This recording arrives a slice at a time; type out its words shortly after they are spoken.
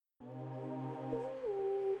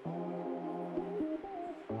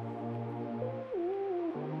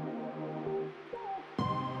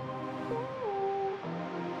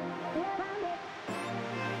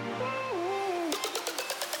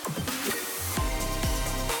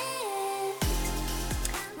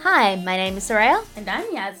Hi, my name is Soraya. And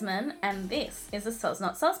I'm Yasmin, and this is the Soz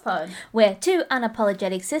Not Sauce Pod. We're two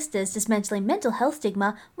unapologetic sisters dismantling mental health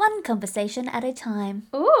stigma, one conversation at a time.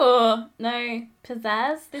 Ooh, no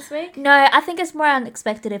pizzazz this week? No, I think it's more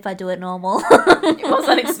unexpected if I do it normal. It was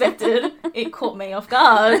unexpected. It caught me off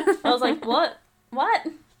guard. I was like, what? What?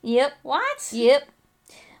 Yep. What? Yep.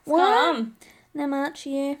 What's going on? Not much,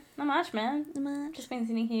 yeah. Not much, man. Not much. Just been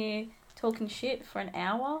sitting here talking shit for an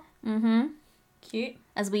hour. Mm-hmm. Cute.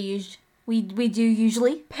 As we do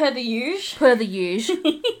usually. Per the usual. Per the usual.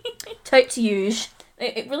 Tote to usual.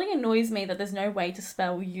 It really annoys me that there's no way to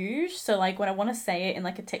spell usual. So, like, when I want to say it in,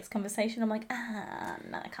 like, a text conversation, I'm like,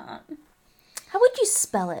 no, I can't. How would you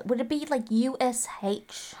spell it? Would it be like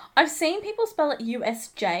USH? I've seen people spell it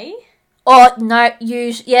USJ. Oh, no,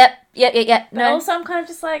 usual. Yep. But also, I'm kind of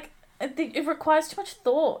just like, it requires too much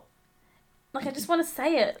thought. Like, I just want to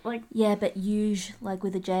say it. Like, yeah, but usual, like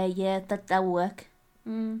with a J, yeah, that'll work.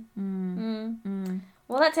 Well,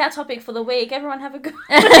 that's our topic for the week. Everyone have a good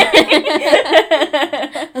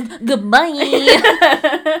Goodbye.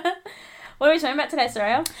 What are we talking about today,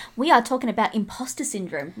 Soraya? We are talking about imposter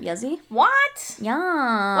syndrome, Yazzie. What?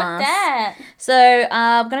 Yeah. What's that? So,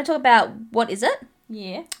 we're going to talk about what is it?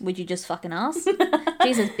 Yeah. Would you just fucking ask?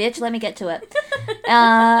 Jesus, bitch, let me get to it.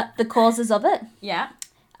 The causes of it. Yeah.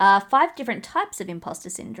 5 different types of imposter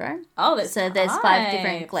syndrome. Oh, there's there's 5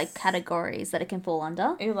 different like categories that it can fall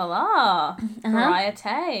under. Ooh la la.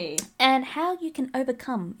 Variety. And how you can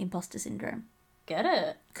overcome imposter syndrome. Get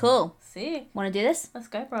it. Cool. Sick. Want to do this? Let's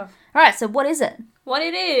go, bruv. Alright, so what is it? What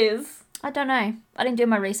it is? I don't know. I didn't do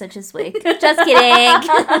my research this week. Just kidding.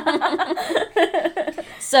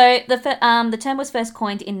 So the term was first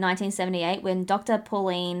coined in 1978 when Dr.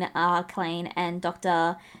 Pauline Klein and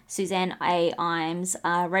Dr. Suzanne A. Imes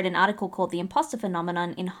read an article called The Imposter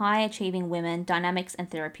Phenomenon in High Achieving Women, Dynamics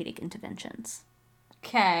and Therapeutic Interventions.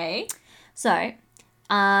 Okay. So,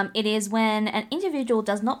 it is when an individual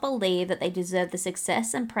does not believe that they deserve the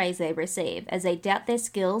success and praise they receive, as they doubt their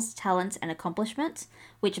skills, talents, and accomplishments,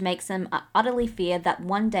 which makes them utterly fear that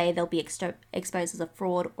one day they'll be exposed as a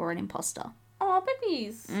fraud or an imposter. Oh,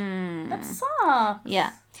 babies. That sucks.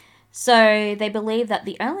 Yeah. So they believe that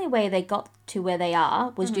the only way they got to where they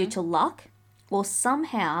are was due to luck, or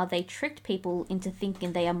somehow they tricked people into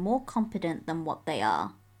thinking they are more competent than what they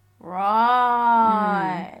are.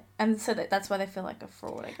 Right. And so that's why they feel like a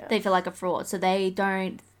fraud, I guess. They feel like a fraud. So they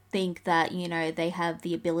don't think that, you know, they have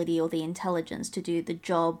the ability or the intelligence to do the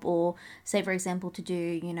job, or say, for example, to do,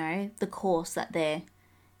 you know, the course that they're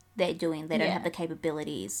doing. They don't have the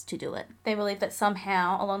capabilities to do it. They believe that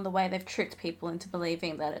somehow along the way they've tricked people into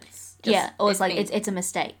believing that it's just... or it's like it's a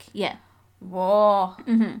mistake. Yeah. Whoa.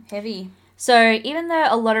 Heavy. So even though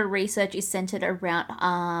a lot of research is centered around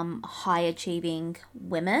high achieving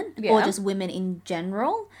women or just women in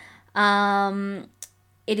general,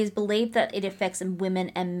 it is believed that it affects women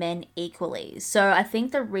and men equally. So I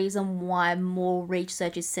think the reason why more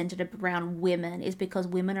research is centered around women is because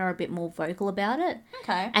women are a bit more vocal about it.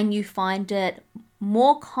 Okay. And you find it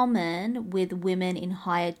more common with women in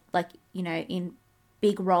higher, like, you know, in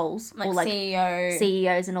big roles. Like, or like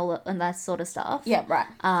CEOs and all and that sort of stuff. Yeah, right.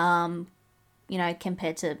 You know,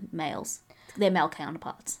 compared to males, their male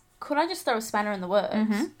counterparts. Could I just throw a spanner in the works?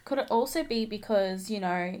 Could it also be because, you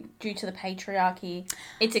know, due to the patriarchy,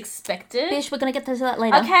 it's expected? Bitch, we're going to get to that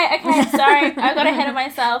later. Okay, sorry. I got ahead of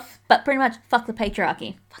myself. But pretty much, fuck the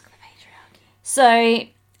patriarchy. Fuck the patriarchy. So,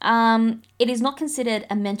 it is not considered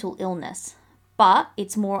a mental illness, but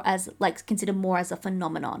it's more as, like, considered more as a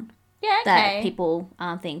phenomenon. Yeah, okay. That people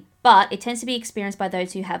think. But it tends to be experienced by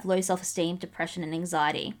those who have low self-esteem, depression, and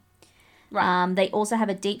anxiety. Right. They also have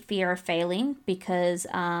a deep fear of failing because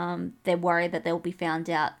they're worried that they'll be found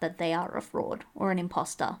out that they are a fraud or an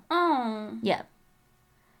imposter. Oh. Yeah.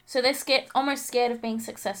 So they're almost scared of being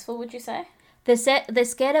successful, would you say? They're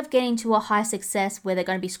scared of getting to a high success where they're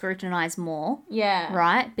going to be scrutinized more. Yeah.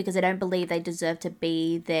 Right? Because they don't believe they deserve to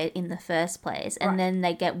be there in the first place. And then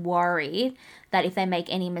they get worried that if they make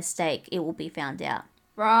any mistake, it will be found out.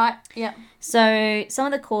 Right, yeah. So some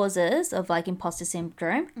of the causes of like imposter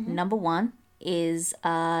syndrome, number 1 is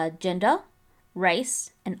gender,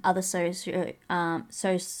 race, and other societal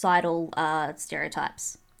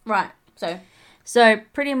stereotypes. Right, so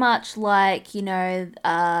pretty much like, you know,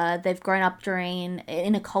 they've grown up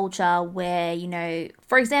in a culture where, you know,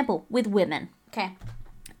 for example, with women. Okay.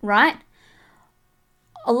 Right?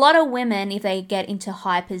 a lot of women, if they get into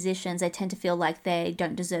high positions, they tend to feel like they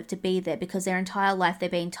don't deserve to be there because their entire life they're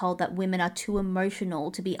being told that women are too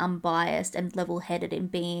emotional to be unbiased and level-headed in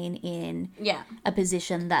being in a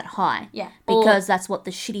position that high. Yeah. Because that's what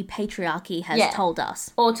the shitty patriarchy has told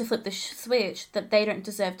us. Or to flip the switch, that they don't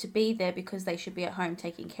deserve to be there because they should be at home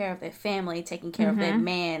taking care of their family, taking care of their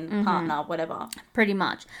man, partner, whatever. Pretty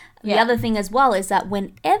much. The other thing as well is that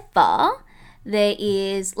whenever there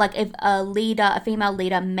is, like, if a female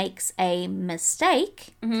leader makes a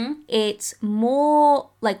mistake, it's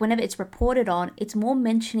more, like, whenever it's reported on, it's more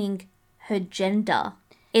mentioning her gender.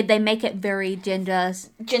 They make it very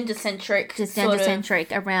gender-centric. Just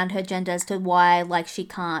gender-centric around her gender as to why, like, she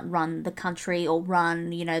can't run the country or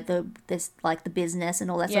run, you know, the business and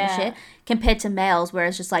all that sort of shit, compared to males, where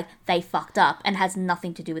it's just like, they fucked up and has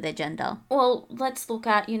nothing to do with their gender. Well, let's look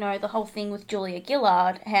at, you know, the whole thing with Julia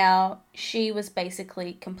Gillard, how she was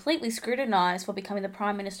basically completely scrutinised for becoming the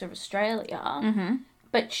Prime Minister of Australia,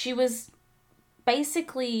 but she was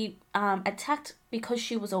basically attacked because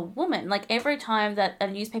she was a woman. Like, every time that a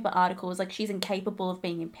newspaper article was like, she's incapable of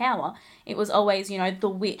being in power, it was always, you know, the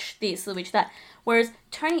witch this, the witch that. Whereas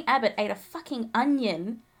Tony Abbott ate a fucking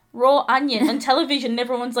raw onion on television, and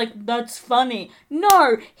everyone's like, that's funny.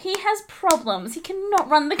 No, he has problems. He cannot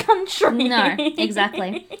run the country. No,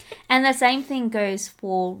 exactly. And the same thing goes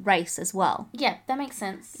for race as well. Yeah, that makes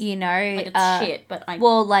sense. You know, like, it's shit, but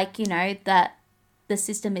well, like, you know, that the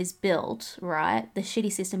system is built, right? The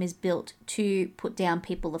shitty system is built to put down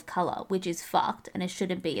people of colour, which is fucked, and it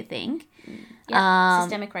shouldn't be a thing. Yeah,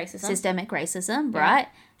 systemic racism. Systemic racism, right?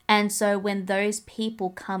 And so when those people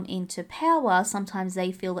come into power, sometimes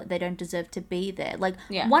they feel that they don't deserve to be there. Like,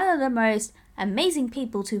 one of the most amazing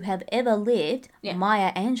people to have ever lived,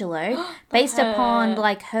 Maya Angelou, based upon,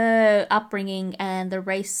 like, her upbringing and the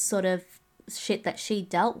race sort of shit that she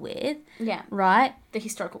dealt with. Yeah. Right? The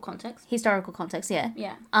historical context. Yeah.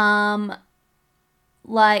 Yeah.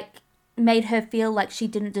 Like, made her feel like she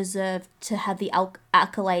didn't deserve to have the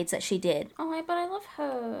accolades that she did. Oh, but I love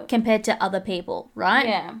her. Compared to other people, right?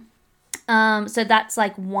 Yeah. So that's,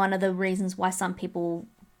 like, one of the reasons why some people,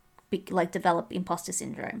 develop imposter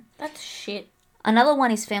syndrome. That's shit. Another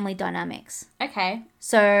one is family dynamics. Okay.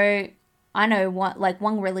 So I know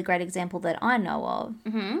one really great example that I know of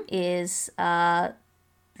is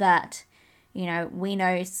that, you know, we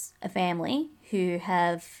know a family who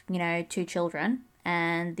have, you know, 2 children,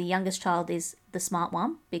 and the youngest child is the smart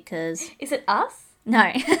one because... Is it us?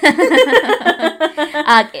 No.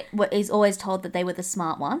 He's always told that they were the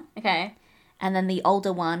smart one. Okay. And then the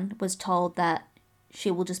older one was told that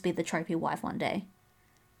she will just be the trophy wife one day.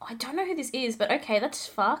 I don't know who this is, but okay, that's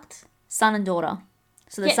fucked. Son and daughter.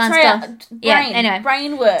 So the son's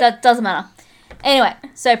brain work. Doesn't matter. Anyway,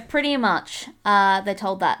 so pretty much, they're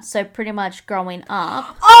told that. So pretty much growing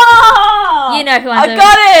up... Oh! You know who I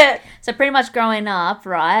got it! So pretty much growing up,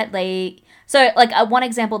 right, one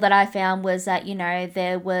example that I found was that, you know,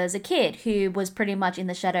 there was a kid who was pretty much in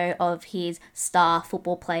the shadow of his star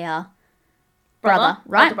football player brother,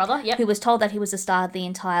 right? Older brother, yep. Who was told that he was a star the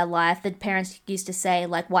entire life. The parents used to say,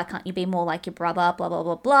 like, why can't you be more like your brother, blah, blah,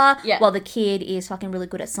 blah, blah. Yeah. While the kid is fucking really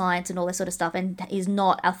good at science and all that sort of stuff and is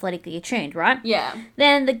not athletically attuned, right? Yeah.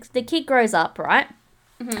 Then the kid grows up, right?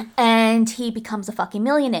 Mm-hmm. And he becomes a fucking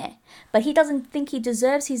millionaire. But he doesn't think he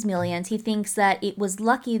deserves his millions. He thinks that it was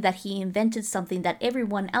lucky that he invented something that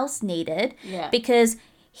everyone else needed. Yeah. Because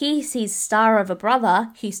he's his star of a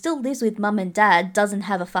brother who still lives with mum and dad, doesn't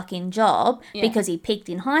have a fucking job because he peaked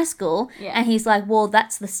in high school. Yeah. And he's like, well,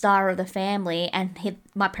 that's the star of the family, and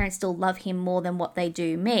my parents still love him more than what they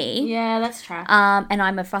do me. Yeah, that's true. And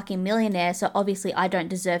I'm a fucking millionaire, so obviously I don't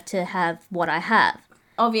deserve to have what I have.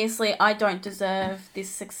 Obviously, I don't deserve this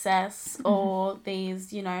success or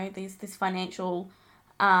these, you know, this financial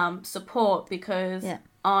support because... Yeah.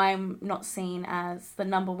 I'm not seen as the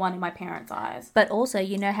number one in my parents' eyes. But also,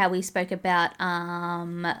 you know how we spoke about how,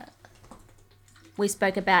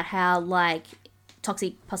 like,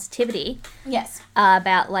 toxic positivity. Yes.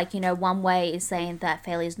 About, like, you know, one way is saying that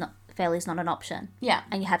failure is not an option. Yeah.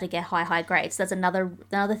 And you have to get high grades. That's another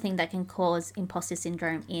thing that can cause imposter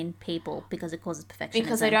syndrome in people because it causes perfectionism.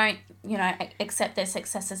 Because they don't, you know, accept their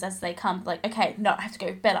successes as they come. Like, okay, no, I have to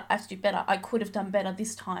go better. I have to do better. I could have done better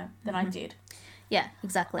this time than I did. Yeah,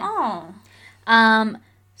 exactly. Oh.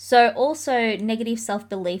 So also negative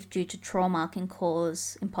self-belief due to trauma can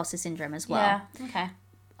cause imposter syndrome as well. Yeah, okay.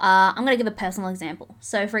 I'm going to give a personal example.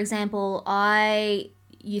 So, for example, I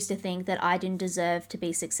used to think that I didn't deserve to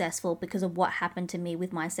be successful because of what happened to me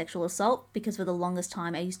with my sexual assault, because for the longest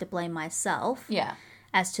time I used to blame myself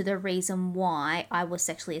as to the reason why I was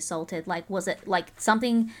sexually assaulted. Like, was it like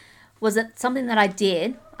something... was it something that I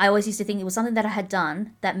did. I always used to think it was something that I had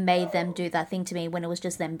done that made them do that thing to me when it was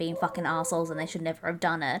just them being fucking assholes and they should never have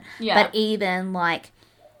done it. Yeah. But even, like,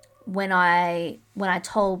 when I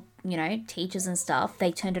told, you know, teachers and stuff,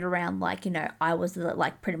 they turned it around like, you know, I was,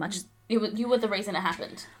 like, pretty much... You were the reason it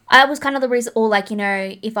happened. I was kind of the reason, or like, you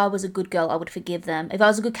know, if I was a good girl, I would forgive them. If I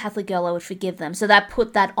was a good Catholic girl, I would forgive them. So that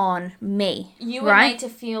put that on me. You were made to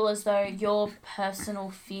feel as though your personal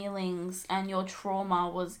feelings and your trauma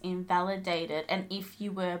was invalidated. And if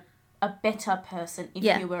you were a better person,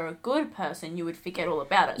 if you were a good person, you would forget all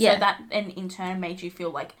about it. Yeah. So that, and in turn, made you feel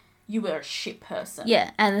like you were a shit person.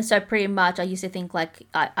 Yeah, and so pretty much I used to think, like,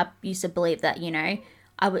 I used to believe that, you know,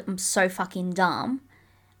 I'm so fucking dumb.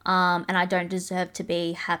 And I don't deserve to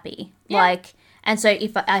be happy. Yeah. Like, and so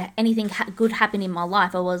if anything good happened in my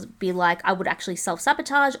life, I would actually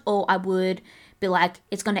self-sabotage, or I would be like,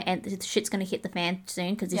 it's going to end, the shit's going to hit the fan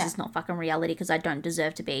soon because this is not fucking reality because I don't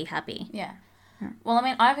deserve to be happy. Yeah. Well, I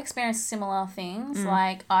mean, I've experienced similar things.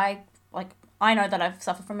 Like, I know that I've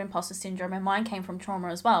suffered from imposter syndrome, and mine came from trauma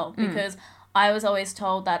as well, because I was always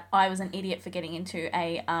told that I was an idiot for getting into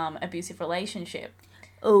a abusive relationship.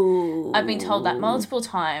 Oh, I've been told that multiple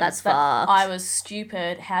times. That's that fucked. I was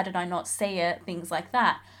stupid. How did I not see it? Things like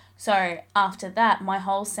that. So after that, my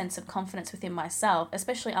whole sense of confidence within myself,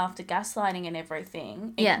 especially after gaslighting and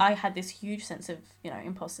everything, I had this huge sense of, you know,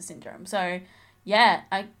 imposter syndrome. So yeah,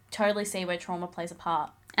 I totally see where trauma plays a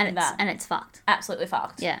part in that. And it's fucked. Absolutely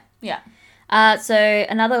fucked. Yeah. Yeah. So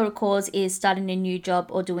another cause is starting a new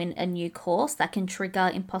job or doing a new course that can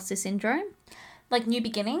trigger imposter syndrome. Like new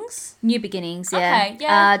beginnings? New beginnings, yeah. Okay,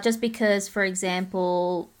 yeah. Just because, for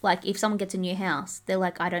example, like if someone gets a new house, they're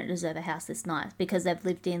like, I don't deserve a house this nice because they've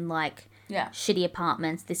lived in like shitty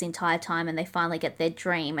apartments this entire time and they finally get their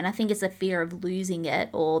dream. And I think it's a fear of losing it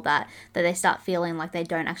or that they start feeling like they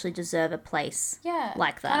don't actually deserve a place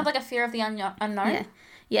like that. Kind of like a fear of the unknown.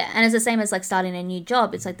 Yeah, and it's the same as like starting a new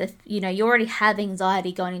job. It's like you already have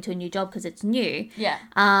anxiety going into a new job because it's new. Yeah.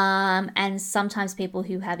 And sometimes people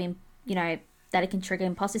who have, that it can trigger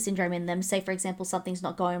imposter syndrome in them. Say, for example, something's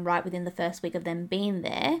not going right within the first week of them being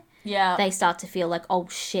there. Yeah. They start to feel like, oh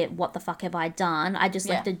shit, what the fuck have I done? I just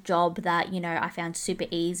left a job that, I found super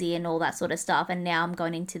easy and all that sort of stuff. And now I'm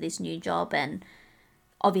going into this new job and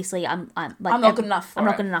obviously I'm not good enough for it. I'm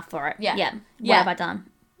not good enough for it. Yeah. What have I done?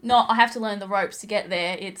 No, I have to learn the ropes to get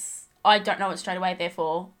there. I don't know it straight away,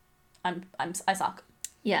 therefore I suck.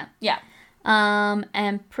 Yeah. Yeah.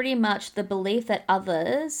 And pretty much the belief that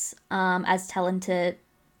others, as talented,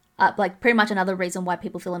 pretty much another reason why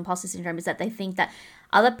people feel imposter syndrome is that they think that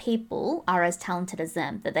other people are as talented as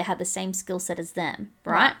them, that they have the same skill set as them,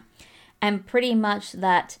 right? And pretty much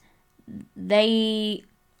that they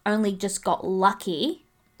only just got lucky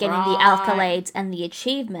getting the accolades and the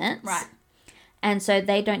achievements. Right. And so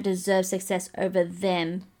they don't deserve success over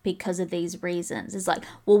them because of these reasons. It's like,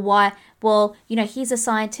 well, why? Well, he's a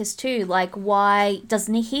scientist too. Like, why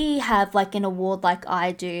doesn't he have like an award like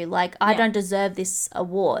I do? Like, I don't deserve this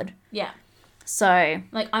award. Yeah. So.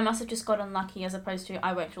 Like, I must have just gotten lucky as opposed to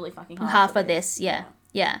I worked really fucking hard. Half of this, yeah.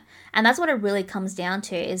 And that's what it really comes down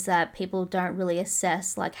to is that people don't really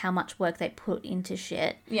assess like how much work they put into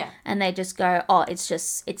shit. Yeah. And they just go, oh, it's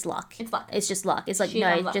luck. It's luck. It's just luck. It's like,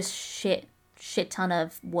 no, just shit ton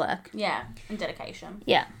of work. Yeah, and dedication.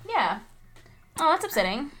 Yeah. Yeah. Oh, that's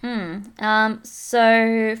upsetting.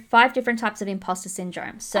 So 5 different types of imposter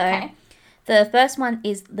syndrome. So the first one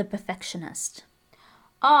is the perfectionist.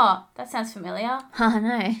 Oh, that sounds familiar. I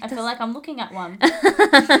know. I feel like I'm looking at one.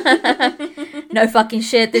 No fucking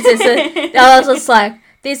shit. I was just like,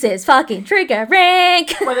 this is fucking trigger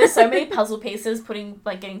rank. Well, there's so many puzzle pieces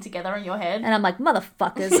getting together in your head. And I'm like,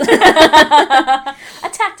 motherfuckers.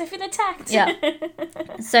 Attacked, I feel attacked. Yeah.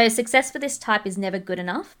 So success for this type is never good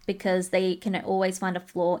enough because they can always find a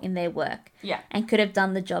flaw in their work. Yeah. And could have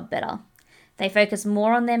done the job better. They focus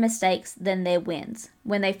more on their mistakes than their wins.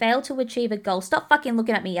 When they fail to achieve a goal, stop fucking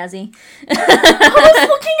looking at me, Yazzie. I was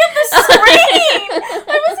looking at the screen.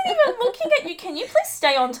 I wasn't even looking at you. Can you please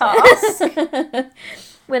stay on task?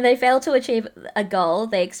 When they fail to achieve a goal,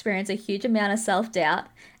 they experience a huge amount of self-doubt,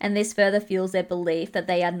 and this further fuels their belief that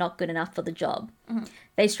they are not good enough for the job. Mm-hmm.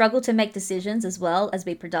 They struggle to make decisions as well as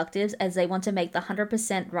be productive, as they want to make the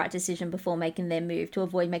 100% right decision before making their move to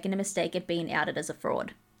avoid making a mistake of being outed as a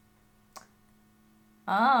fraud.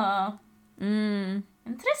 Oh.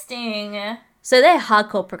 Interesting. So they're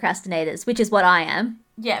hardcore procrastinators, which is what I am.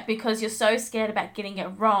 Yeah, because you're so scared about getting it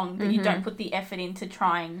wrong that you don't put the effort into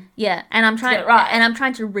trying. Yeah, and I'm trying get it right. and I'm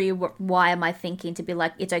trying to rewire my thinking to be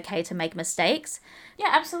like, it's okay to make mistakes. Yeah,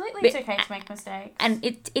 absolutely, it's okay to make mistakes. And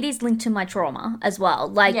it is linked to my trauma as well.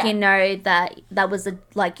 Like, Yeah. you know, that was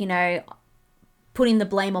putting the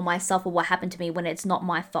blame on myself for what happened to me when it's not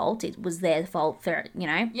my fault. It was their fault for,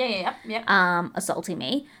 Yeah. assaulting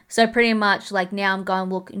me. So pretty much, like, now I'm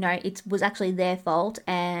going, look, it was actually their fault,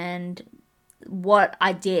 and what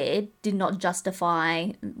I did not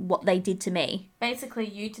justify what they did to me. Basically,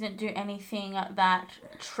 you didn't do anything that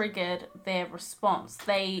triggered their response.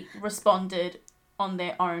 They responded on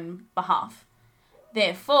their own behalf.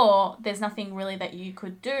 Therefore, there's nothing really that you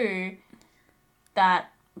could do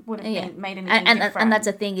that would have made anything different. And that's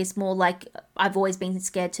the thing, is more like, I've always been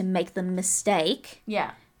scared to make the mistake.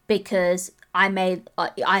 Yeah. Because I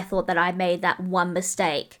thought that I made that one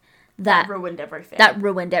mistake that ruined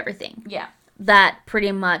everything. Yeah. Yeah. That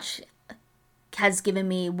pretty much has given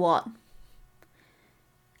me,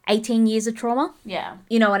 18 years of trauma? Yeah.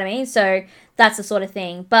 You know what I mean? So that's the sort of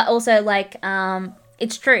thing. But also, like,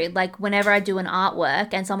 it's true. Like, whenever I do an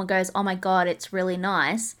artwork and someone goes, oh my God, it's really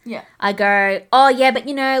nice. Yeah. I go, oh yeah, but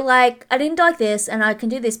like, I didn't like this and I can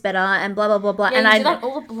do this better and blah, blah, blah, blah. Yeah, and you I do that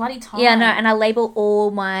all the bloody time. Yeah, no, and I label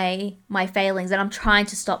all my failings, and I'm trying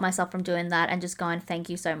to stop myself from doing that and just going, thank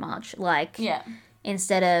you so much. Like, yeah.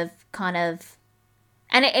 Instead of kind of,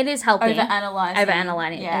 and it is helping.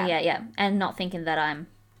 Overanalyzing. Yeah. And not thinking that I'm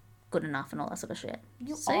good enough and all that sort of shit.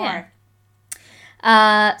 You are.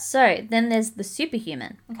 Yeah. So then there's the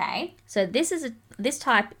superhuman. Okay. So this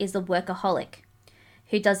type is the workaholic,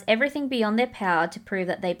 who does everything beyond their power to prove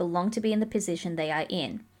that they belong to be in the position they are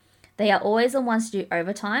in. They are always the ones to do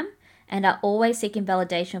overtime and are always seeking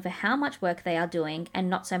validation for how much work they are doing and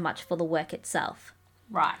not so much for the work itself.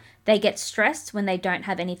 Right. They get stressed when they don't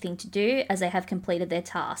have anything to do as they have completed their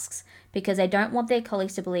tasks, because they don't want their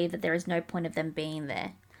colleagues to believe that there is no point of them being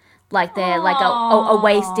there. Like they're like a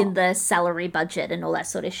waste in the salary budget and all that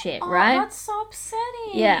sort of shit, right? That's so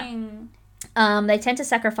upsetting. Yeah. They tend to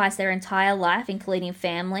sacrifice their entire life, including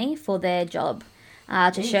family, for their job,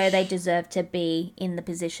 to show they deserve to be in the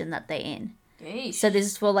position that they're in. Yeesh. So this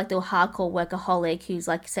is for like the hardcore workaholic who's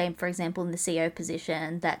like, say, for example, in the CEO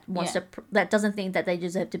position that wants that doesn't think that they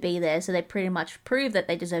deserve to be there. So they pretty much prove that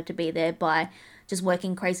they deserve to be there by just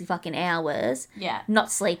working crazy fucking hours. Yeah.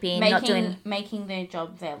 Not sleeping, making their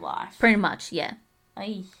job their life. Pretty much, yeah.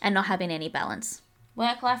 Ay. And not having any balance.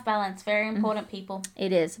 Work-life balance, very important, people.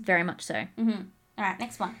 It is, very much so. Mm-hmm. All right,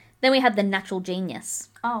 next one. Then we have the natural genius.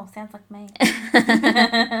 Oh, sounds like me.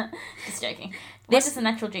 Just joking. What does a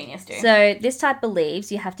natural genius do? So this type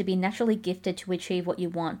believes you have to be naturally gifted to achieve what you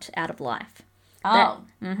want out of life. Oh.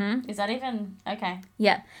 Is that even... Okay.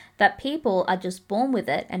 Yeah. That people are just born with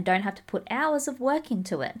it and don't have to put hours of work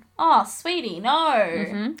into it. Oh, sweetie,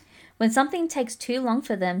 no. When something takes too long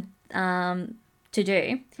for them to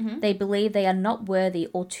do, they believe they are not worthy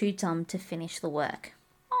or too dumb to finish the work.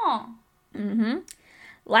 Oh.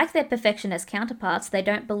 Like their perfectionist counterparts, they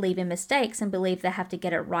don't believe in mistakes and believe they have to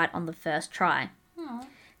get it right on the first try.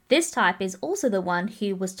 This type is also the one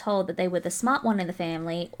who was told that they were the smart one in the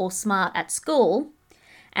family or smart at school,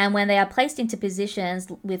 and when they are placed into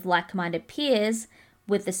positions with like-minded peers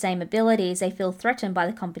with the same abilities, they feel threatened by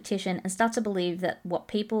the competition and start to believe that what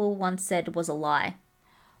people once said was a lie.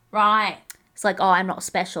 Right. It's like, oh, I'm not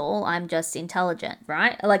special, I'm just intelligent,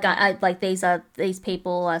 right? Like, I like these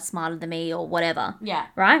people are smarter than me or whatever. Yeah.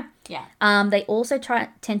 Right? Yeah. They also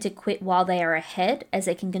tend to quit while they are ahead, as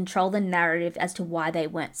they can control the narrative as to why they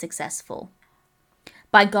weren't successful.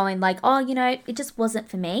 By going like, oh, it just wasn't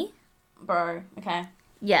for me. Bro, okay.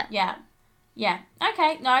 Yeah. Yeah. Yeah.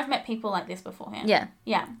 Okay. No, I've met people like this beforehand. Yeah.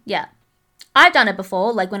 Yeah. Yeah. I've done it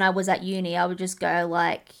before. Like, when I was at uni, I would just go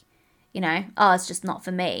like, oh, it's just not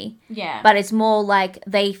for me. Yeah. But it's more like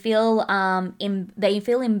they feel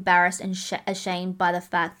embarrassed and ashamed by the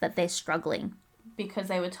fact that they're struggling. Because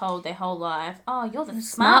they were told their whole life, oh, you're the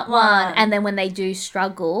smart one. And then when they do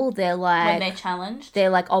struggle, they're like... When they're challenged? They're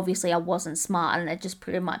like, obviously I wasn't smart, and it just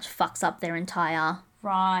pretty much fucks up their entire...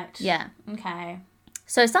 Right. Yeah. Okay.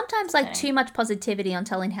 So sometimes, like, too much positivity on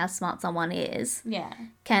telling how smart someone is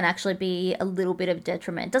can actually be a little bit of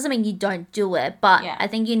detriment. Doesn't mean you don't do it, but I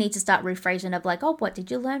think you need to start rephrasing of, like, oh, what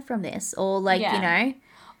did you learn from this? Or, like,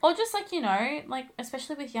 Or just, like, like,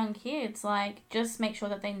 especially with young kids, like, just make sure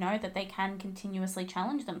that they know that they can continuously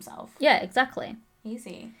challenge themselves. Yeah, exactly.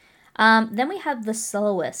 Easy. Then we have the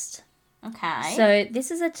soloist. Okay. So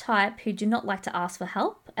this is a type who do not like to ask for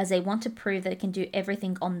help, as they want to prove that they can do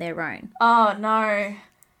everything on their own. Oh, no.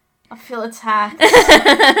 I feel attacked.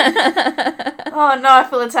 Oh, no, I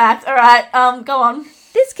feel attacked. All right, go on.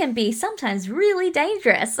 This can be sometimes really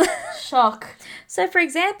dangerous. Shock. So, for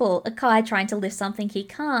example, a guy trying to lift something he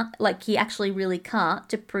can't, like he actually really can't,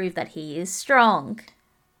 to prove that he is strong.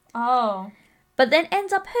 Oh. But then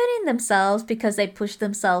ends up hurting themselves because they push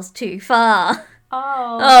themselves too far.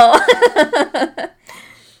 Oh.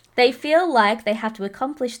 They feel like they have to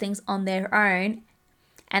accomplish things on their own,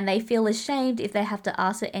 and they feel ashamed if they have to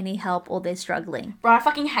ask for any help or they're struggling. Bro, I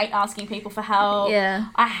fucking hate asking people for help. Yeah.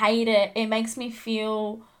 I hate it. It makes me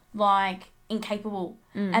feel like incapable.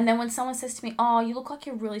 And then when someone says to me, oh, you look like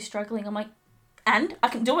you're really struggling, I'm like, and? I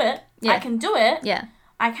can do it. Yeah. I can do it. Yeah.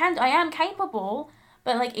 I am capable.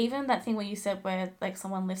 But, like, even that thing where you said where, like,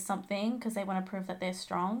 someone lifts something because they want to prove that they're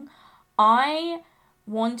strong, I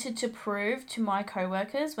wanted to prove to my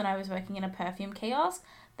co-workers when I was working in a perfume kiosk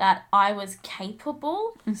that I was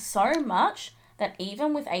capable so much that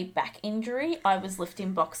even with a back injury, I was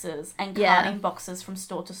lifting boxes and carting boxes from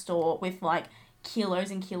store to store with, like, kilos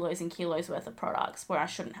and kilos and kilos worth of products where I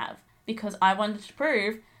shouldn't have, because I wanted to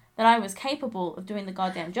prove that I was capable of doing the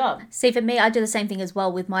goddamn job. See, for me, I do the same thing as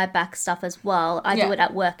well with my back stuff as well. I do it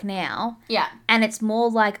at work now. Yeah. And it's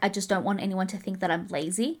more like I just don't want anyone to think that I'm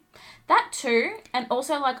lazy. That too. And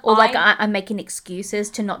also, like, I'm making excuses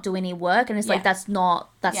to not do any work. And it's like, that's not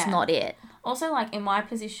it. Also, like, in my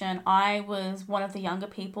position, I was one of the younger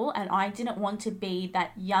people, and I didn't want to be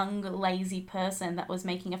that young, lazy person that was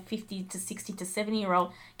making a 50 to 60 to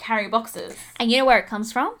 70-year-old carry boxes. And you know where it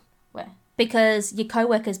comes from? Where? Because your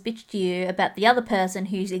co-workers bitched to you about the other person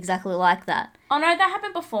who's exactly like that. Oh, no, that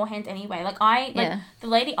happened beforehand anyway. The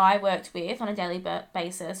lady I worked with on a daily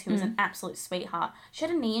basis, who was an absolute sweetheart, she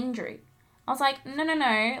had a knee injury. I was like, no,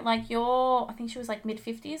 like, I think she was, like,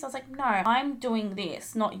 mid-50s. I was like, no, I'm doing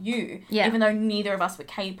this, not you. Yeah. Even though neither of us were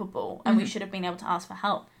capable, and we should have been able to ask for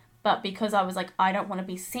help. But because I was like, I don't want to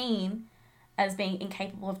be seen as being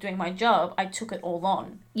incapable of doing my job, I took it all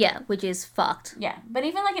on. Yeah, which is fucked. Yeah. But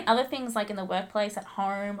even, like, in other things, like in the workplace, at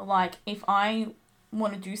home, like, if I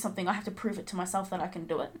want to do something, I have to prove it to myself that I can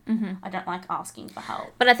do it. I don't like asking for help.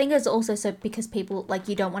 But I think it's also so because people, like,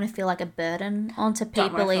 you don't want to feel like a burden onto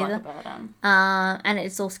people either. Like a burden. And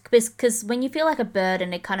it's also because when you feel like a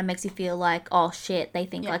burden, it kind of makes you feel like, oh shit, they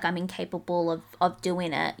think like I'm incapable of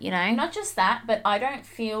doing it, you know? Not just that, but I don't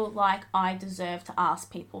feel like I deserve to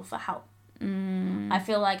ask people for help. I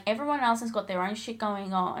feel like everyone else has got their own shit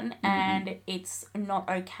going on, and it's not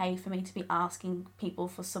okay for me to be asking people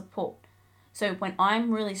for support. So when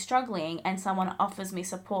I'm really struggling and someone offers me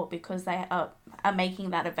support because they are making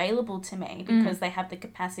that available to me, because they have the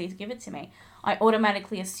capacity to give it to me, I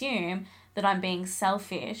automatically assume that I'm being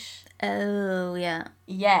selfish. Oh, yeah.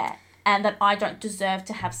 Yeah. And that I don't deserve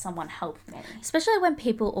to have someone help me. Especially when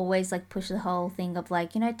people always, like, push the whole thing of,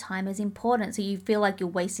 like, you know, time is important. So you feel like you're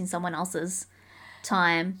wasting someone else's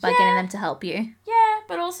time by getting them to help you. Yeah,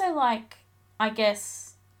 but also, like, I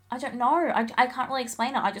guess, I don't know. I can't really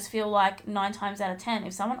explain it. I just feel like 9 times out of 10,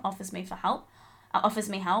 if someone offers me help,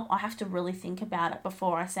 I have to really think about it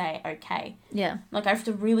before I say, okay. Yeah. Like, I have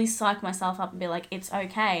to really psych myself up and be like, it's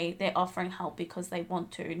okay. They're offering help because they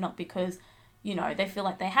want to, not because, you know, they feel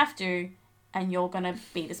like they have to, and you're going to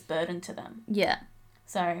be this burden to them. Yeah.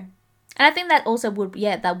 So. And I think that also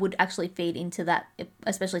would actually feed into that,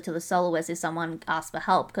 especially to the soloists, if someone asks for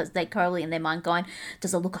help, because they're currently in their mind going,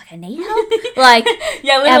 does it look like I need help? Like,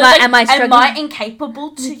 am I struggling? Am I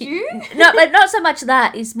incapable to you? No, but not so much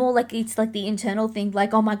that. It's more like, it's like the internal thing,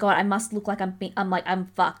 like, oh my God, I must look like I'm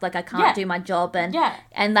fucked, like I can't do my job.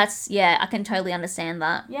 And that's, I can totally understand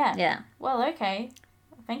that. Yeah. Yeah. Well, okay.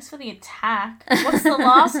 Thanks for the attack. What's the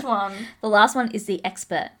last one? The last one is the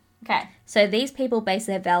expert. Okay. So these people base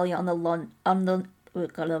their value on the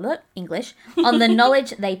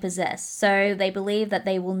knowledge they possess. So they believe that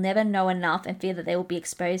they will never know enough and fear that they will be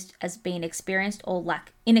exposed as being inexperienced or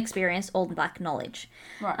lack knowledge.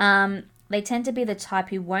 Right. They tend to be the type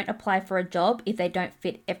who won't apply for a job if they don't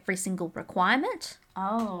fit every single requirement.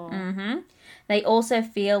 Oh. Mm-hmm. They also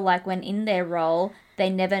feel like when in their role, they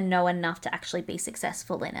never know enough to actually be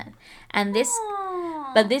successful in it. And this...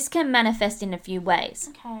 But this can manifest in a few ways.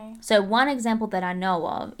 Okay. So one example that I know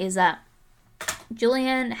of is that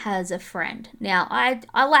Julian has a friend. Now,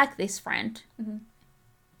 I like this friend,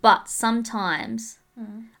 but sometimes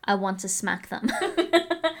I want to smack them.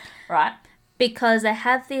 Right. Because they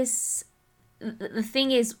have this... The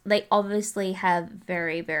thing is, they obviously have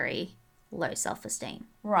very, very low self-esteem.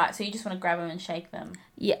 Right, so you just want to grab them and shake them.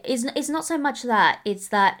 Yeah, it's not so much that. It's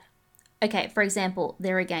that, okay, for example,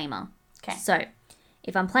 they're a gamer. Okay. So...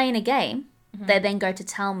 if I'm playing a game, they then go to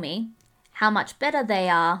tell me how much better they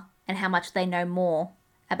are and how much they know more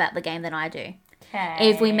about the game than I do. Okay.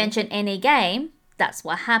 If we mention any game, that's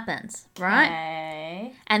what happens, right? Okay.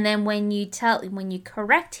 Okay. And then when you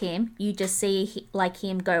correct him, you just see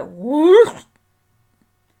him go whoosh,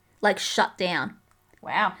 like shut down.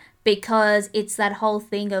 Wow. Because it's that whole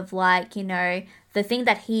thing of the thing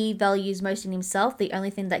that he values most in himself, the only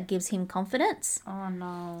thing that gives him confidence Oh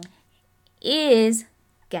no. is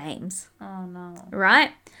games. Oh no.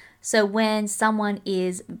 Right? So when someone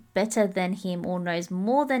is better than him or knows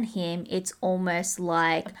more than him, it's almost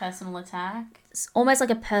like a personal attack. It's almost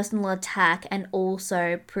like a personal attack, and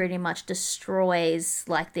also pretty much destroys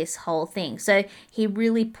this whole thing. So he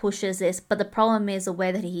really pushes this, but the problem is the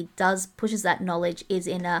way that he pushes that knowledge is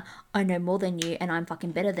in a I know more than you and I'm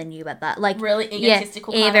fucking better than you at that. Really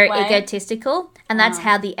egotistical kind very of way. Egotistical, and that's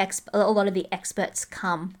how a lot of the experts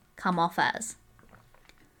come off as.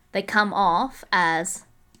 They come off as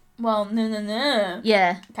well, no.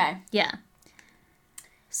 Yeah. Okay. Yeah.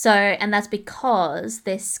 So, and that's because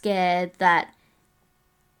they're scared that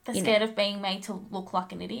they're scared of being made to look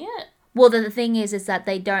like an idiot. Well, the thing is that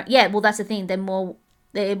they don't. Yeah, well, that's the thing. They're more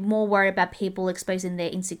worried about people exposing their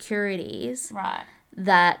insecurities. Right.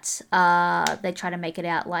 That they try to make it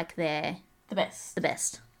out like they're the best. The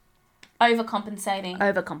best.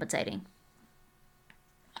 Overcompensating.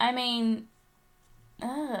 I mean,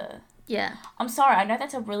 yeah. I'm sorry. I know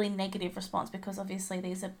that's a really negative response because obviously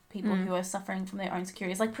these are people who are suffering from their own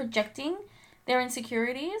insecurities, like projecting their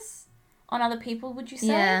insecurities on other people, would you say?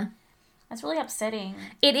 Yeah. That's really upsetting.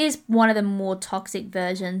 It is one of the more toxic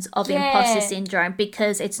versions of imposter syndrome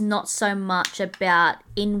because it's not so much about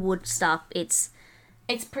inward stuff. It's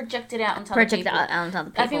projected out onto other people.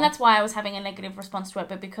 I think that's why I was having a negative response to it,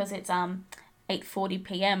 but because it's 8:40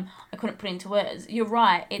 p.m, I couldn't put it into words. You're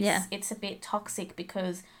right. It's a bit toxic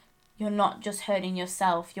because you're not just hurting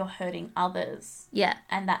yourself, you're hurting others. Yeah.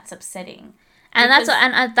 And that's upsetting. And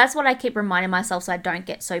that's what I keep reminding myself so I don't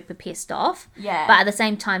get super pissed off. Yeah. But at the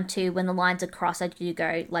same time too, when the lines are crossed, I do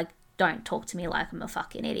go don't talk to me like I'm a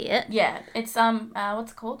fucking idiot. Yeah. It's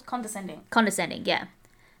what's it called? Condescending. Condescending, yeah.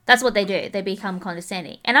 That's what they do. They become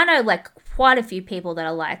condescending. And I know quite a few people that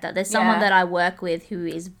are like that. There's someone that I work with who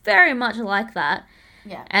is very much like that.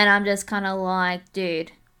 Yeah. And I'm just kind of like,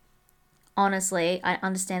 dude, honestly, I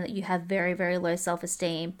understand that you have very, very low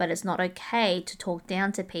self-esteem, but it's not okay to talk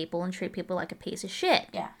down to people and treat people like a piece of shit.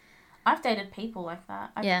 Yeah. I've dated people like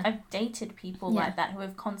that. I've dated people like that who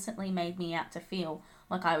have constantly made me out to feel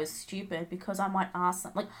like I was stupid because I might ask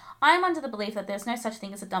them. I'm under the belief that there's no such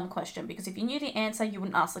thing as a dumb question because if you knew the answer, you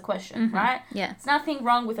wouldn't ask the question, right? Yeah. There's nothing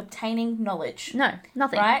wrong with obtaining knowledge. No,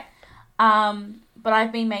 nothing. Right? But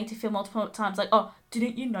I've been made to feel multiple times oh,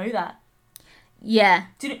 didn't you know that? Yeah.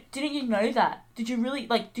 Didn't you know that? Did you really,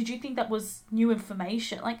 did you think that was new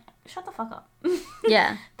information? Shut the fuck up.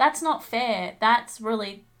 Yeah. That's not fair. That's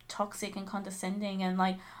really toxic and condescending,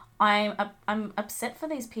 and I'm upset for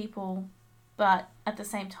these people, but at the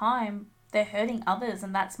same time they're hurting others,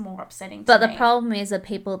 and that's more upsetting to me. But the problem is the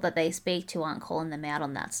people that they speak to aren't calling them out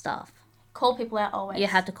on that stuff. Call people out always. You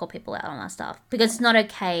have to call people out on that stuff because it's not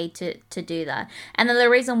okay to do that. And then the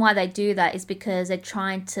reason why they do that is because they're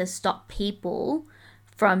trying to stop people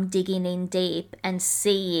from digging in deep and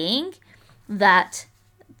seeing their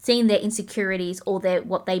insecurities or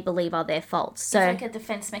what they believe are their faults. So it's like a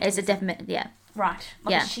defense mechanism. It's a definite, yeah. Right,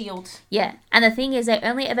 a shield. Yeah, and the thing is, they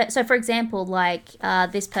only ever... So, for example,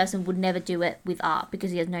 this person would never do it with art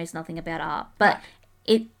because he knows nothing about art. But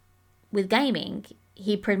with gaming,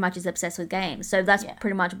 he pretty much is obsessed with games. So that's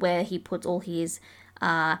pretty much where he puts all his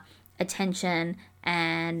attention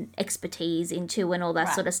and expertise into and all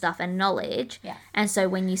that sort of stuff and knowledge. Yeah. And so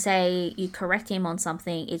when you say you correct him on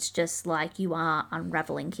something, it's just like you are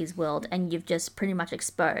unraveling his world and you've just pretty much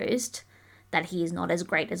exposed that he is not as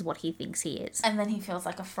great as what he thinks he is. And then he feels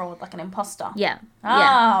like a fraud, like an imposter. Yeah. We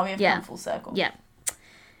have come full circle. Yeah.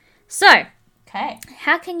 So, okay.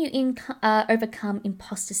 How can you overcome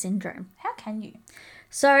imposter syndrome? How can you?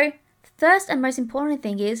 So, first and most important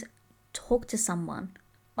thing is talk to someone.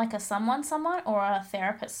 Like a someone or a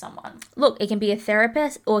therapist someone? Look, it can be a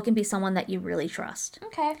therapist or it can be someone that you really trust.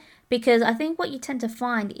 Okay. Because I think what you tend to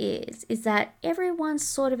find is that everyone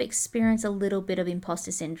sort of experience a little bit of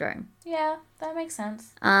imposter syndrome. Yeah, that makes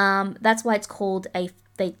sense. That's why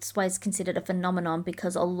that's why it's considered a phenomenon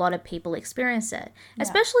because a lot of people experience it,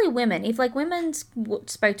 especially women. If women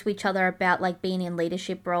spoke to each other about being in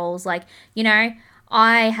leadership roles,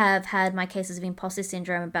 I have had my cases of imposter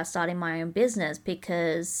syndrome about starting my own business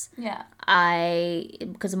because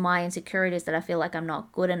of my insecurities that I feel like I'm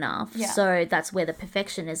not good enough. Yeah. So that's where the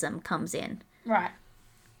perfectionism comes in. Right.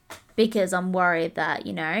 Because I'm worried that,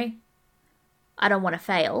 I don't want to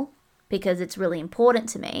fail because it's really important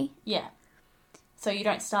to me. Yeah. So you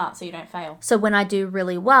don't start, so you don't fail. So when I do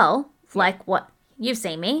really well, like what You've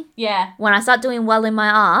seen me. Yeah. When I start doing well in my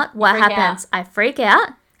art, what freak happens? I freak out.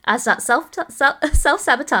 I start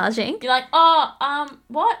self-sabotaging. You're like, oh,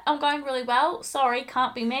 what? I'm going really well. Sorry,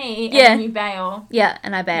 can't be me. And Yeah. then you bail. Yeah,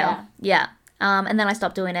 and I bail. Yeah. And then I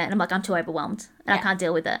stop doing it, and I'm like, I'm too overwhelmed, and I can't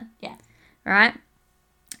deal with it. Yeah. Right?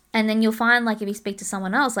 And then you'll find, like, if you speak to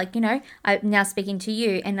someone else, like, you know, I'm now speaking to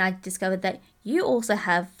you, and I discovered that you also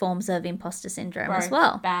have forms of imposter syndrome as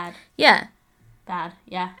well. Bad. Yeah. Bad,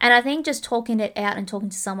 yeah. And I think just talking it out and talking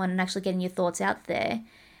to someone and actually getting your thoughts out there,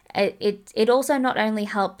 it also not only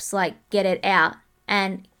helps, like, get it out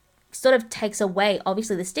and sort of takes away,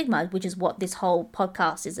 obviously, the stigma, which is what this whole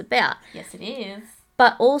podcast is about. Yes, it is.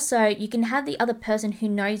 But also, you can have the other person who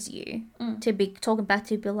knows you to be talking back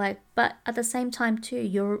to you, be like, but at the same time, too,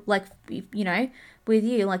 you're, like, you know, with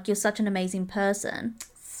you, like, you're such an amazing person.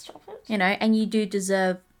 Stop it. You know, and you do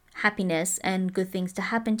deserve happiness and good things to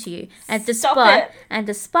happen to you. And Stop it.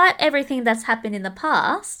 despite everything that's happened in the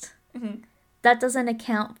past, that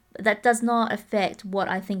does not affect what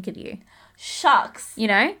I think of you. Shucks. You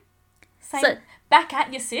know? So, back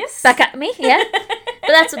at you, sis. Back at me, yeah.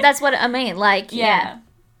 But that's what I mean. Like, yeah.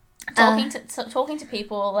 Talking to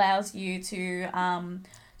people allows you to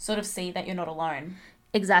sort of see that you're not alone.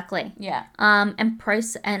 Exactly. Yeah. And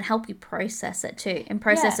help you process it too, and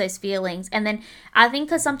process those feelings. And then I think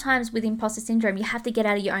because sometimes with imposter syndrome, you have to get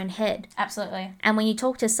out of your own head. Absolutely. And when you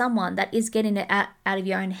talk to someone that is getting it out of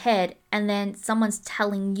your own head, and then someone's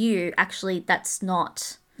telling you, actually, that's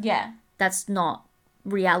not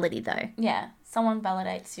reality though. Yeah. Someone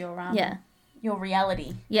validates your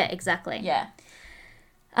reality. Yeah, exactly. Yeah.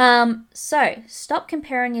 So stop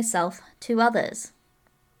comparing yourself to others.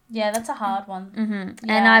 Yeah, that's a hard one. Mm-hmm.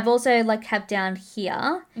 Yeah. And I've also have down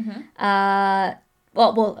here,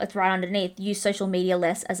 well, it's right underneath, use social media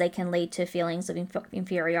less as they can lead to feelings of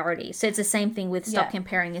inferiority. So it's the same thing with stop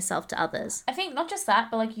comparing yourself to others. I think not just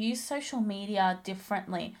that, but use social media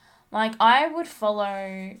differently. I would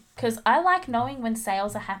follow, because I like knowing when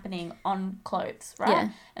sales are happening on clothes, right? Yeah.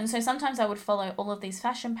 And so sometimes I would follow all of these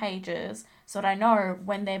fashion pages so that I know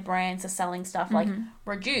when their brands are selling stuff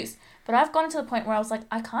reduced. But I've gotten to the point where I was like,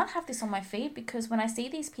 I can't have this on my feed because when I see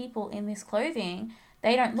these people in this clothing,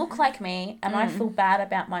 they don't look like me and I feel bad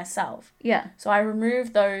about myself. Yeah. So I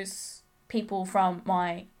remove those people from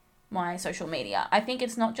my social media. I think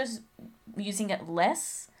it's not just using it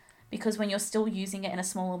less, because when you're still using it in a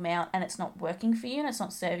small amount and it's not working for you and it's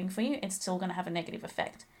not serving for you, it's still going to have a negative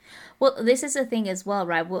effect. Well, this is the thing as well,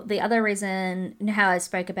 right? Well, the other reason, how I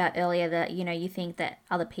spoke about earlier, that, you know, you think that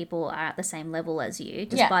other people are at the same level as you,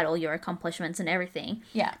 despite all your accomplishments and everything.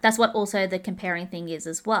 Yeah. That's what also the comparing thing is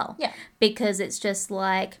as well. Yeah. Because it's just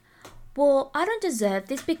like, well, I don't deserve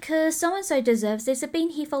this because so-and-so deserves this. They've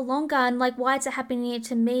been here for longer and, why is it happening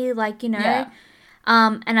to me? You know... Yeah.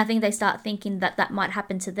 And I think they start thinking that might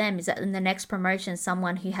happen to them, is that in the next promotion,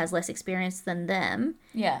 someone who has less experience than them.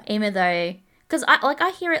 Yeah. Even though, because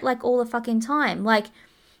I hear it all the fucking time.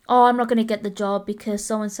 Oh, I'm not going to get the job because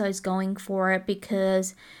so-and-so is going for it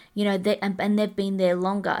because, you know, and they've been there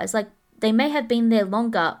longer. It's like, they may have been there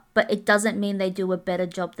longer, but it doesn't mean they do a better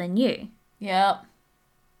job than you. Yep.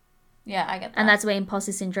 Yeah, I get that. And that's where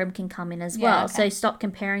imposter syndrome can come in as well. Okay. So stop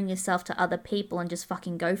comparing yourself to other people and just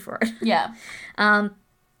fucking go for it. Yeah. And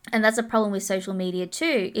that's a problem with social media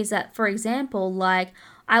too, is that, for example,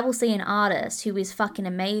 I will see an artist who is fucking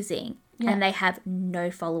amazing and they have no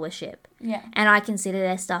followership. Yeah. And I consider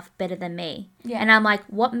their stuff better than me. Yeah. And I'm like,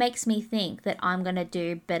 what makes me think that I'm going to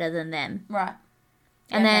do better than them? Right.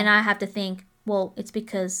 And then I have to think, well, it's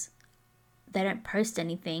because they don't post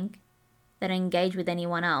anything. They don't engage with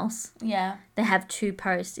anyone else. Yeah. They have 2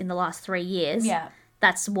 posts in the last 3 years. Yeah.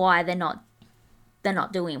 That's why they're not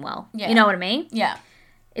doing well. Yeah. You know what I mean? Yeah.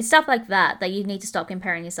 It's stuff like that you need to stop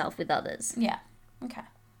comparing yourself with others. Yeah. Okay.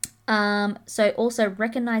 So also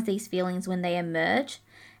recognize these feelings when they emerge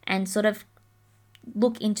and sort of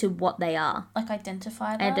look into what they are.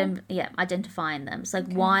 Identify them? And identifying them. So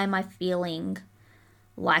why am I feeling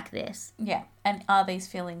like this? Yeah. And are these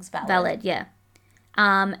feelings valid? Valid, yeah.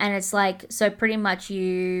 And it's so pretty much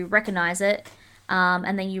you recognize it,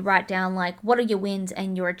 and then you write down what are your wins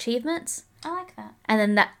and your achievements. I like that.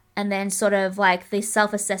 And then sort of the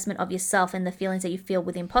self-assessment of yourself and the feelings that you feel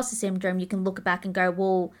with imposter syndrome, you can look back and go,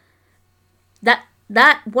 well,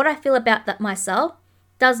 that what I feel about that myself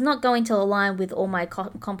does not go into line with all my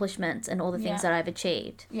accomplishments and all the things that I've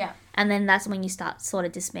achieved. Yeah. And then that's when you start sort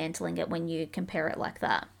of dismantling it, when you compare it like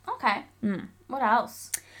that. Okay. What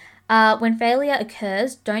else? When failure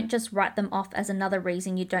occurs, don't just write them off as another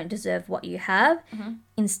reason you don't deserve what you have. Mm-hmm.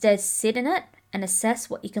 Instead, sit in it and assess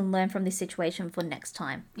what you can learn from this situation for next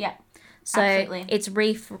time. Yeah, so absolutely. It's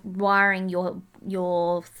rewiring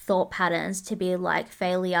your thought patterns to be like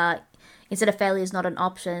failure, instead of failure is not an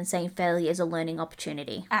option, saying failure is a learning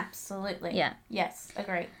opportunity. Absolutely. Yeah. Yes,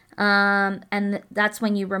 agree. And that's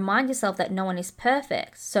when you remind yourself that no one is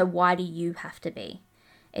perfect. So why do you have to be?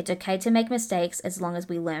 It's okay to make mistakes as long as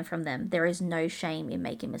we learn from them. There is no shame in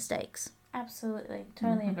making mistakes. Absolutely.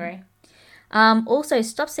 Totally agree. Also,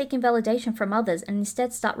 stop seeking validation from others and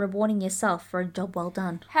instead start rewarding yourself for a job well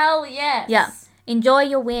done. Hell yes. Yeah. Enjoy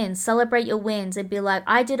your wins. Celebrate your wins and be like,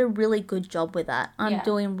 I did a really good job with that. I'm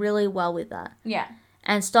doing really well with that. Yeah.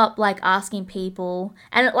 And stop, like, asking people.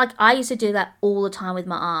 And, like, I used to do that all the time with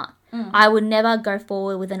my art. I would never go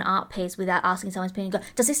forward with an art piece without asking someone's opinion and go,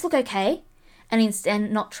 does this look okay? And instead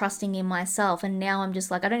not trusting in myself. And now I'm just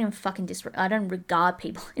like, I don't even fucking I don't regard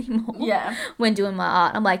people anymore. Yeah. When doing my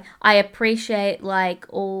art. I'm like, I appreciate, like,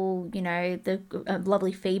 all, you know, the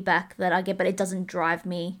lovely feedback that I get, but it doesn't drive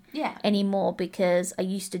me anymore, because I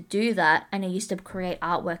used to do that and I used to create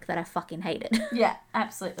artwork that I fucking hated. Yeah,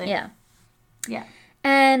 absolutely. Yeah. Yeah.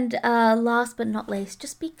 And last but not least,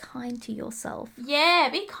 just be kind to yourself. Yeah,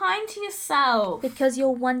 be kind to yourself. Because you're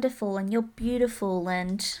wonderful and you're beautiful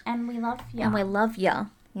and we love you. And we love you,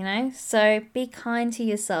 you know? So be kind to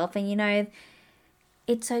yourself and, you know,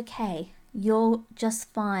 it's okay. You're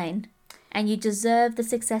just fine. And you deserve the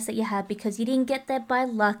success that you have because you didn't get there by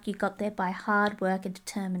luck. You got there by hard work and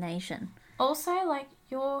determination. Also, like,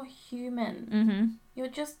 you're human. Mm-hmm. You're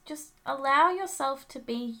just allow yourself to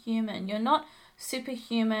be human. You're not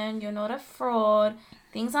superhuman. You're not a fraud.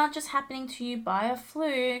 Things aren't just happening to you by a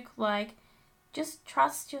fluke. Like, just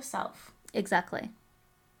trust yourself. Exactly.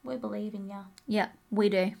 We believe in you. Yeah, we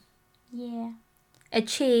do. Yeah.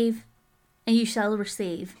 Achieve and you shall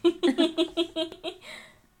receive. Yep.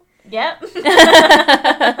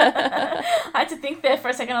 I had to think there for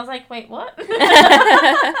a second. I was like, wait, what?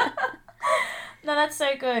 No, that's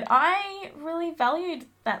so good. I really valued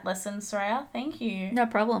that lesson, Soraya. Thank you. No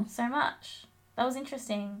problem. So much. That was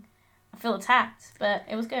interesting. I feel attacked, but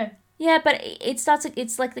it was good. Yeah, but it's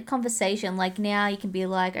like the conversation. Like, now you can be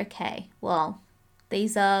like, okay, well,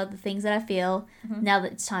 these are the things that I feel. Mm-hmm. Now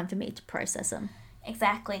that it's time for me to process them.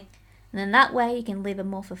 Exactly. And then that way you can live a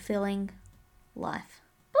more fulfilling life.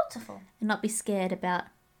 Beautiful. And not be scared about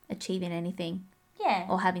achieving anything. Yeah.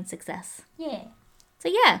 Or having success. Yeah. So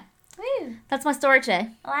yeah. Woo. That's my story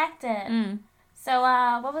today. I liked it. Mm. So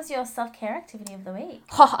what was your self-care activity of the week?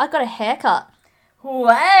 Oh, I got a haircut.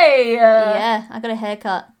 Way. Yeah, I got a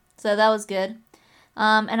haircut. So that was good.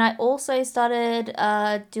 And I also started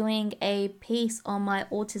doing a piece on my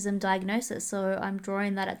autism diagnosis. So I'm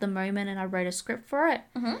drawing that at the moment and I wrote a script for it.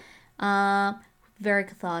 Mm-hmm. Very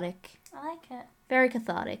cathartic. I like it. Very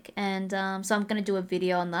cathartic. And so I'm going to do a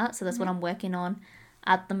video on that. So that's what I'm working on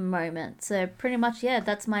at the moment. So pretty much, yeah,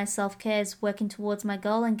 that's my self-care, is working towards my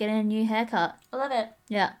goal and getting a new haircut. I love it.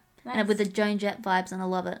 Yeah. Nice. And with the Joan Jett vibes, and I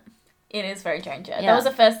love it. It is very Joan Jett. Yeah. That was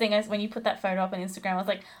the first thing when you put that photo up on Instagram, I was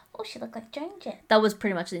like, oh, she looked like Joan Jett. That was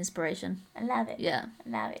pretty much the inspiration. I love it. Yeah. I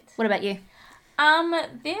love it. What about you?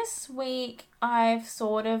 This week I've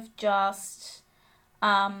sort of just,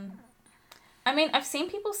 I mean, I've seen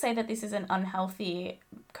people say that this is an unhealthy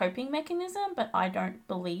coping mechanism, but I don't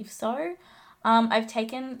believe so. I've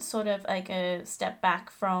taken sort of like a step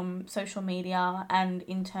back from social media and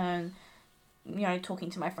in turn, you know, talking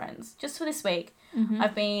to my friends. Just for this week,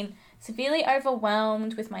 I've been severely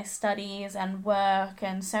overwhelmed with my studies and work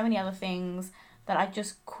and so many other things that I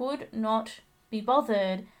just could not be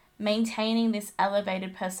bothered maintaining this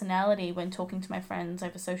elevated personality when talking to my friends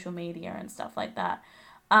over social media and stuff like that.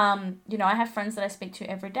 You know, I have friends that I speak to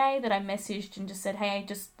every day that I messaged and just said, hey,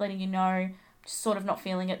 just letting you know, just sort of not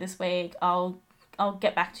feeling it this week. I'll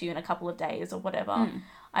get back to you in a couple of days or whatever.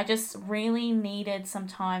 I just really needed some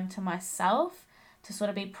time to myself to sort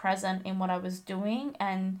of be present in what I was doing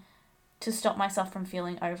and to stop myself from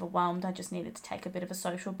feeling overwhelmed. I just needed to take a bit of a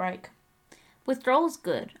social break. Withdrawal's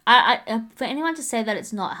good. I for anyone to say that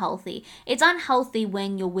it's not healthy, it's unhealthy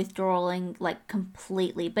when you're withdrawing like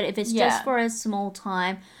completely. But if it's just for a small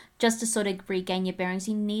time, just to sort of regain your bearings,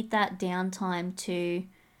 you need that downtime to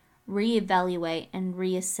reevaluate and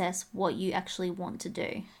reassess what you actually want to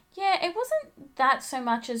do. Yeah, it wasn't that so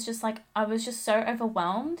much as just like I was just so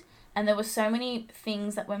overwhelmed and there were so many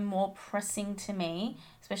things that were more pressing to me,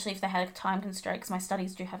 especially if they had a time constraint, because my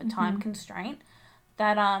studies do have a time constraint,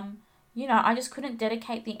 that you know, I just couldn't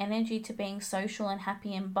dedicate the energy to being social and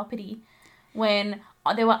happy and boppity when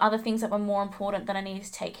there were other things that were more important that I needed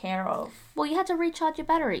to take care of. Well, you had to recharge your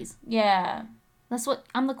batteries. Yeah. That's what,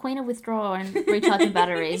 I'm the queen of withdrawal and recharging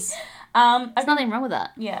batteries. There's nothing wrong with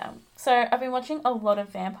that. Yeah. So I've been watching a lot of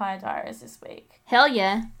Vampire Diaries this week. Hell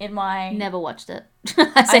yeah. In my... Never watched it.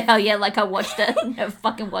 I say hell yeah like I watched it. Never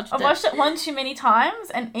fucking watched it. I've watched it one too many times,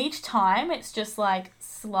 and each time it's just, like,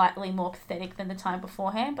 slightly more pathetic than the time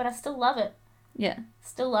beforehand, but I still love it. Yeah.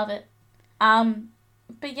 Still love it. But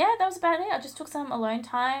yeah, that was about it. I just took some alone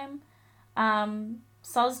time.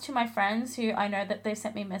 Soz to my friends who I know that they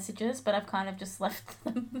sent me messages, but I've kind of just left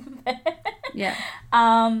them there. Yeah.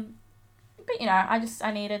 But, you know,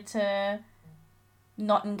 I needed to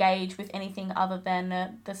not engage with anything other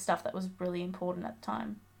than the stuff that was really important at the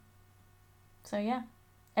time. So, yeah.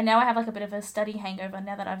 And now I have, like, a bit of a study hangover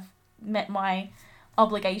now that I've met my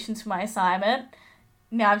obligations for my assignment.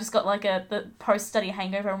 Now I've just got, like, the post-study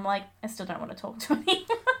hangover. I'm like, I still don't want to talk to anyone.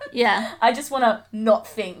 Yeah. I just want to not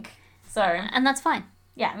think. So... And that's fine.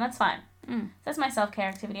 Yeah, and that's fine. That's my self-care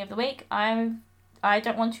activity of the week. I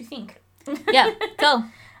don't want to think. Yeah, cool.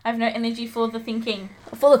 I have no energy for the thinking.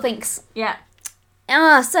 Full of thinks. Yeah.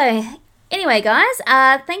 So, anyway, guys,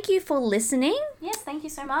 thank you for listening. Yes, thank you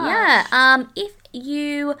so much. Yeah, if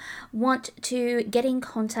you want to get in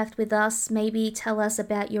contact with us, maybe tell us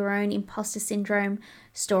about your own imposter syndrome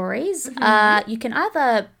stories, you can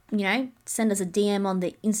either, you know, send us a DM on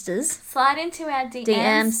the Instas. Slide into our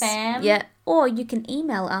DMs, fam. Yeah, or you can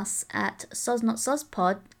email us at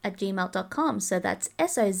soznotsozpod@gmail.com. So that's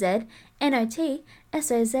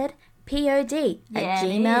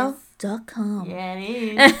SOZNOTSOZPOD@gmail.com. Yeah,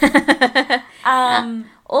 it is.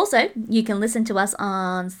 Also, you can listen to us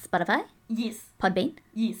on Spotify. Yes. Podbean.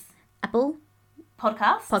 Yes. Apple.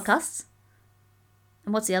 Podcasts.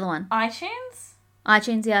 And what's the other one?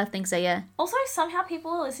 iTunes, yeah, I think so, yeah. Also, somehow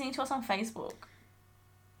people are listening to us on Facebook.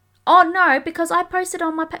 Oh, no, because I posted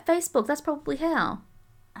on my Facebook. That's probably how.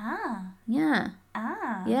 Ah. Yeah.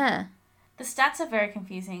 Ah. Yeah. The stats are very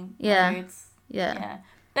confusing. Yeah. Yeah.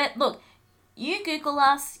 But look, you Google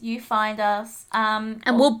us, you find us. And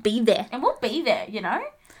we'll be there. And we'll be there, you know?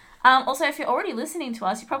 Also, if you're already listening to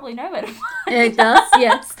us, you probably know where to find It does,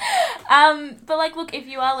 yes. But, like, look, if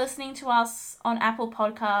you are listening to us on Apple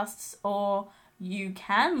Podcasts, or you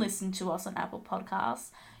can listen to us on Apple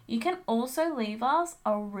Podcasts, you can also leave us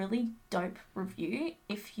a really dope review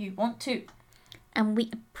if you want to. And we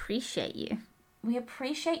appreciate you. We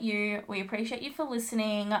appreciate you. We appreciate you for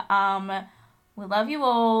listening. We love you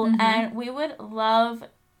all. And we would love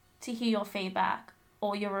to hear your feedback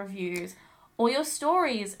or your reviews or your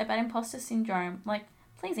stories about imposter syndrome. Like,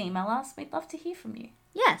 please email us. We'd love to hear from you.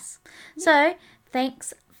 Yes. Yeah. So,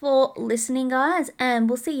 thanks for listening, guys, and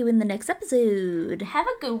we'll see you in the next episode. Have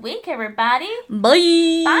a good week, everybody.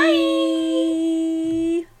 Bye. Bye.